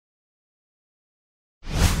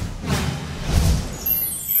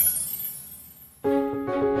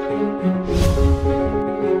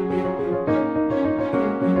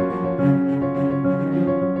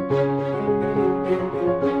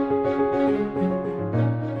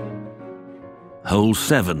Hole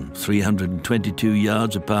 7, 322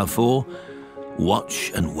 yards of par 4.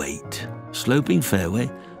 Watch and wait. Sloping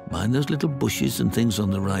fairway. Mind those little bushes and things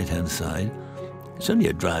on the right-hand side. It's only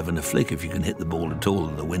a drive and a flick if you can hit the ball at all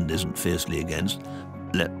and the wind isn't fiercely against.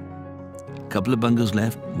 Couple of bunkers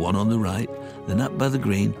left, one on the right, then up by the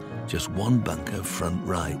green, just one bunker front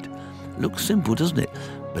right. Looks simple, doesn't it?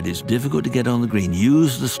 But it's difficult to get on the green.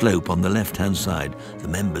 Use the slope on the left-hand side. The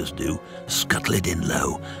members do. Scuttle it in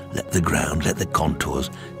low. Let the ground, let the contours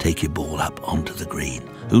take your ball up onto the green.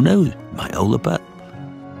 Who knows? Might hold the putt.